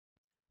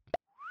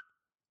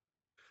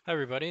Hi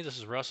everybody, this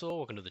is Russell.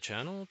 Welcome to the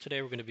channel.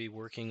 Today we're going to be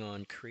working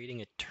on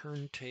creating a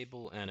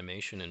turntable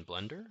animation in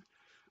Blender,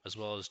 as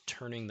well as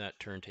turning that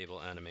turntable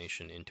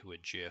animation into a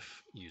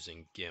GIF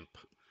using GIMP.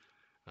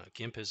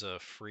 GIMP is a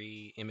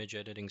free image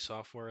editing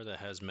software that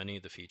has many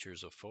of the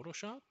features of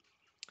Photoshop.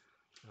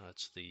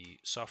 It's the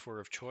software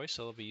of choice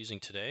I'll be using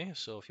today,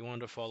 so if you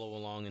wanted to follow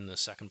along in the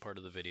second part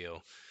of the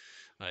video,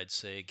 I'd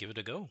say give it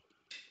a go.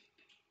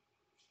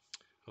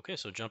 Okay,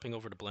 so jumping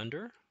over to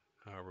Blender,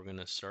 we're going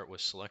to start with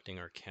selecting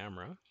our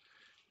camera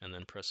and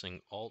then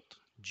pressing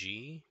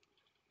Alt-G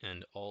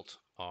and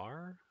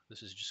Alt-R.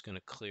 This is just going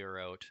to clear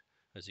out,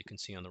 as you can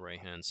see on the right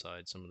hand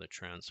side, some of the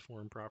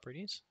transform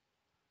properties.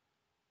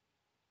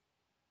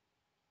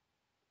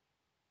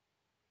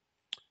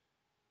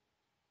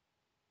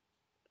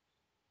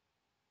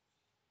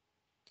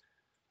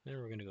 Then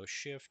we're going to go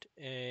Shift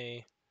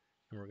A,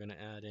 and we're going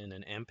to add in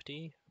an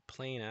empty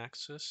plane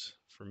axis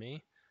for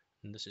me,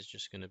 and this is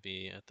just going to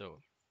be at the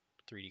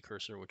 3D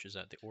cursor, which is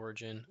at the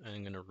origin.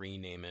 I'm going to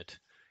rename it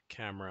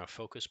camera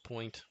focus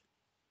point.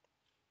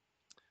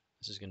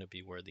 This is going to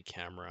be where the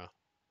camera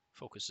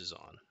focuses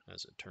on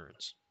as it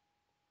turns.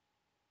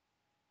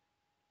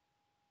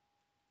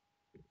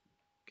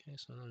 Okay,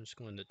 so I'm just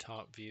going to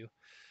top view,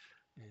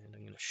 and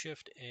I'm going to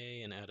Shift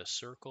A and add a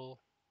circle.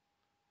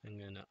 I'm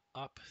going to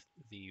up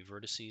the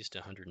vertices to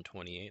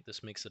 128.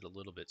 This makes it a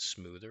little bit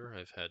smoother.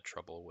 I've had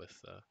trouble with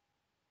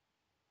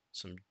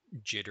some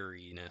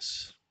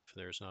jitteriness if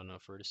there's not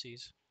enough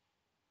vertices.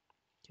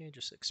 Okay,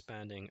 just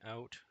expanding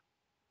out.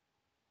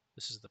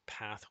 This is the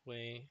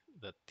pathway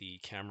that the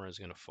camera is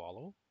going to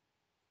follow.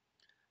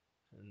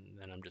 And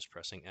then I'm just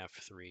pressing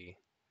F3,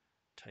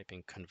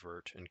 typing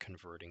convert and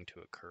converting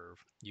to a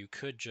curve. You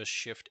could just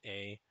Shift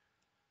A,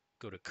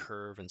 go to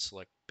curve and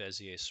select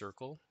Bezier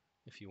circle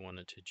if you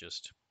wanted to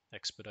just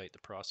expedite the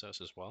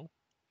process as well.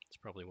 That's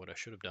probably what I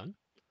should have done.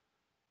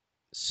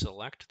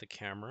 Select the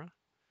camera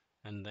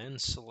and then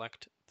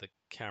select the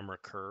camera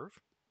curve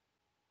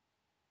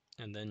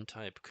and then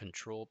type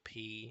Control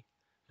P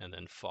and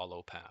then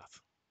follow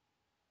path.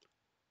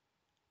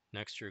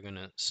 Next, you're going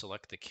to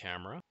select the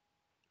camera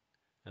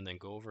and then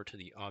go over to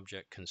the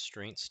Object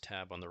Constraints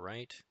tab on the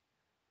right.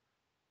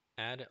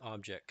 Add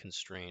Object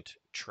Constraint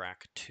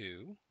Track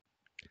 2.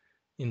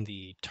 In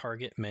the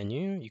Target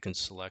menu, you can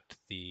select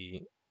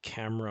the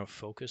camera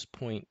focus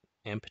point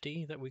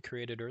empty that we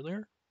created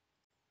earlier.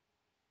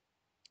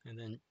 And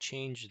then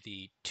change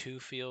the to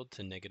field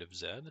to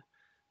 -Z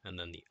and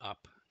then the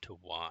up to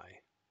Y.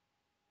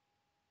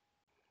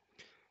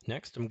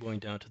 Next, I'm going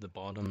down to the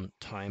bottom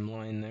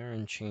timeline there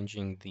and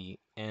changing the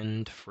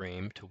end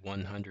frame to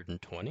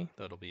 120.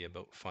 That'll be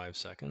about 5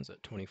 seconds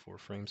at 24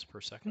 frames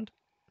per second.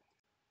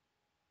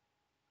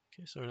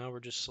 Okay, so now we're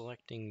just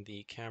selecting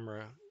the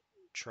camera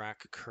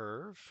track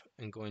curve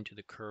and going to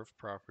the curve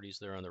properties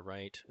there on the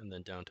right and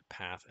then down to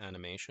path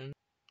animation. And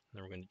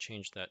then we're going to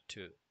change that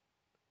to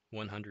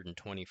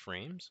 120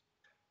 frames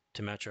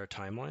to match our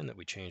timeline that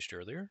we changed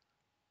earlier.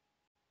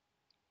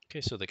 Okay,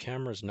 so the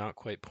camera is not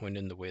quite pointed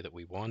in the way that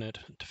we want it.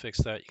 To fix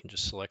that, you can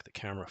just select the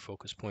camera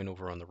focus point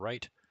over on the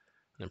right,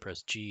 and then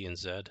press G and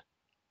Z,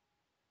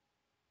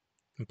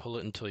 and pull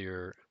it until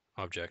your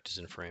object is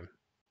in frame.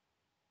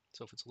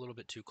 So if it's a little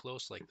bit too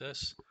close like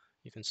this,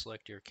 you can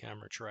select your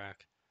camera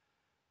track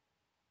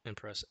and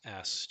press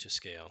S to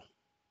scale.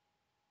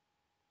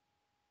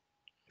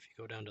 If you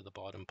go down to the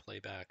bottom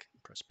playback,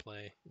 press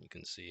play, you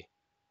can see,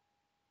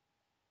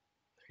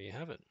 there you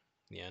have it,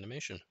 the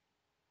animation.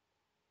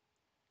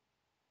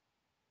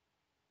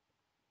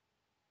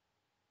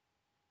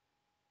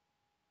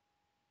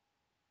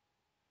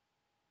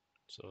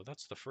 So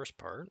that's the first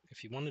part.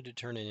 If you wanted to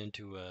turn it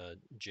into a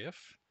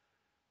GIF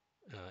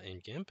in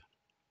GIMP,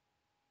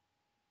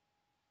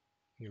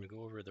 you're going to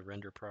go over the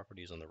render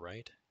properties on the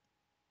right.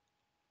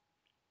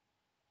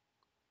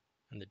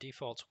 And the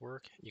defaults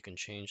work. You can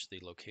change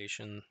the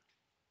location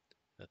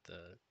that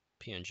the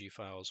PNG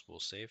files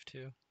will save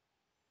to.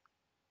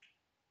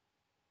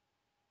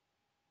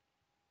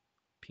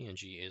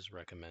 PNG is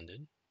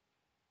recommended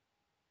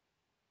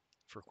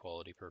for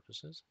quality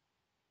purposes.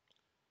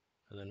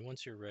 And then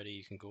once you're ready,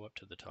 you can go up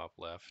to the top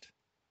left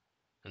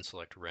and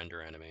select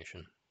render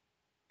animation.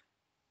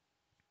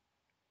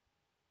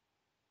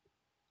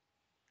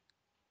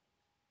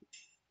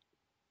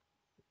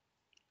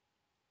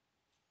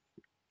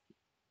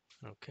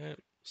 Okay,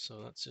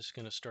 so that's just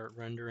going to start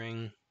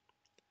rendering.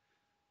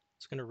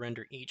 It's going to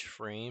render each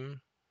frame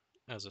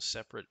as a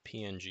separate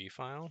PNG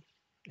file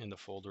in the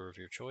folder of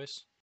your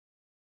choice.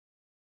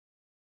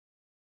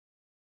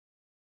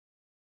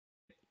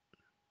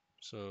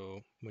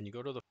 So when you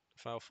go to the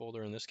file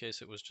folder, in this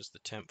case it was just the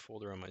temp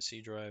folder on my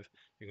C drive,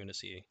 you're going to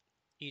see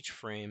each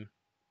frame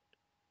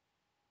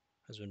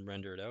has been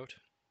rendered out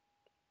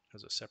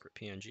as a separate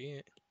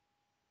PNG.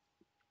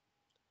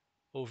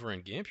 Over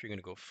in GIMP, you're going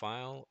to go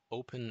File,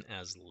 Open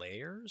as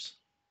Layers.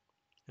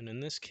 And in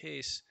this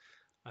case,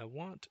 I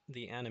want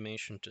the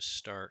animation to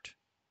start,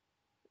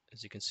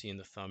 as you can see in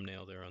the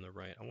thumbnail there on the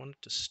right, I want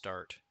it to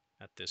start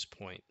at this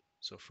point,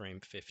 so frame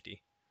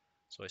 50.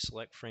 So I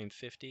select frame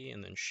 50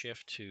 and then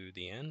shift to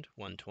the end,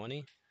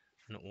 120,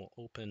 and it will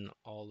open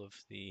all of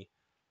the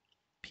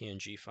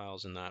PNG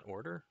files in that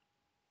order.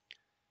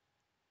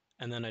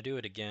 And then I do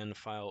it again,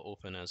 file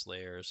open as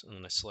layers, and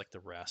then I select the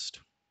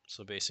rest.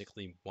 So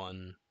basically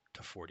 1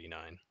 to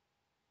 49.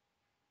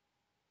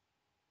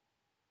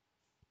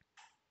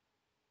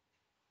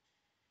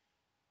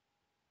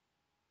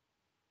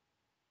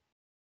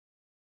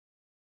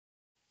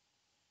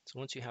 So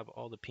once you have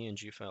all the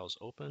PNG files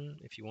open,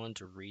 if you want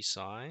to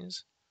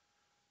resize,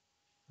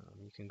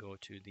 you can go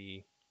to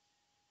the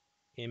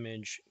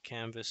image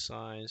canvas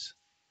size,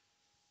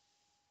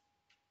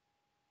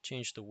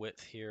 change the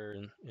width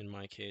here in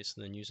my case,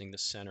 and then using the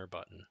center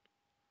button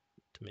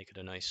to make it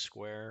a nice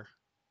square.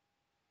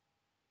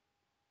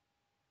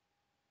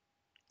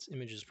 This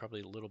image is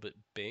probably a little bit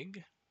big.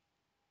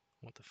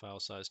 I want the file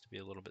size to be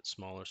a little bit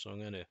smaller, so I'm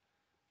going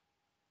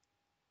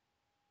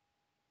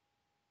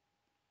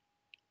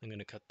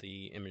to cut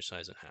the image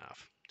size in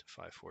half to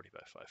 540 by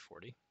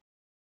 540.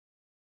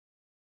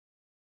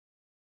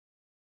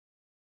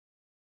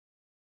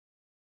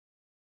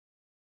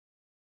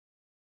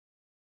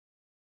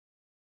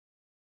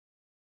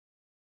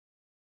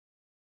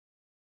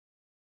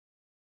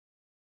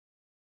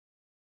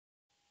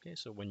 Okay,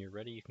 so when you're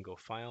ready, you can go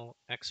File,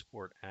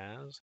 Export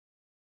As.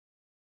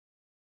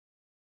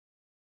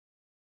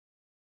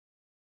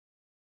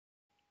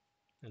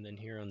 And then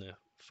here on the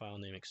file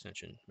name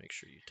extension, make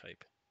sure you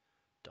type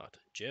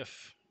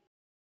 .gif.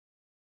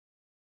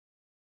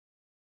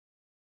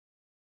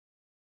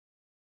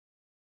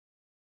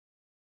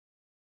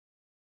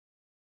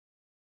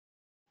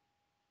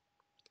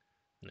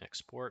 And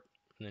export.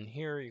 And then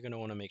here you're going to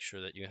want to make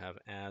sure that you have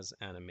As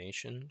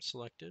Animation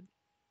selected.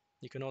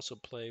 You can also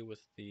play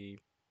with the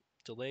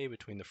delay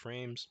between the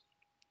frames.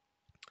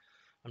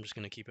 I'm just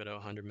going to keep it at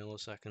 100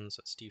 milliseconds,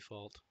 that's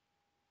default.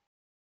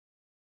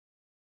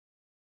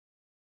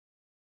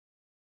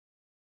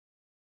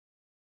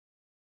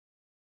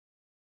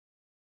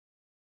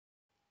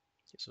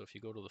 Okay, so if you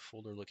go to the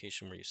folder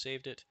location where you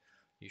saved it,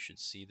 you should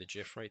see the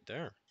GIF right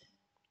there.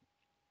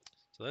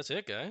 So that's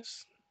it,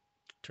 guys.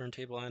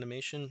 Turntable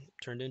animation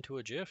turned into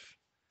a GIF.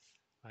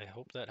 I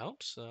hope that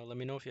helps. Let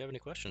me know if you have any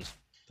questions.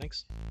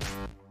 Thanks.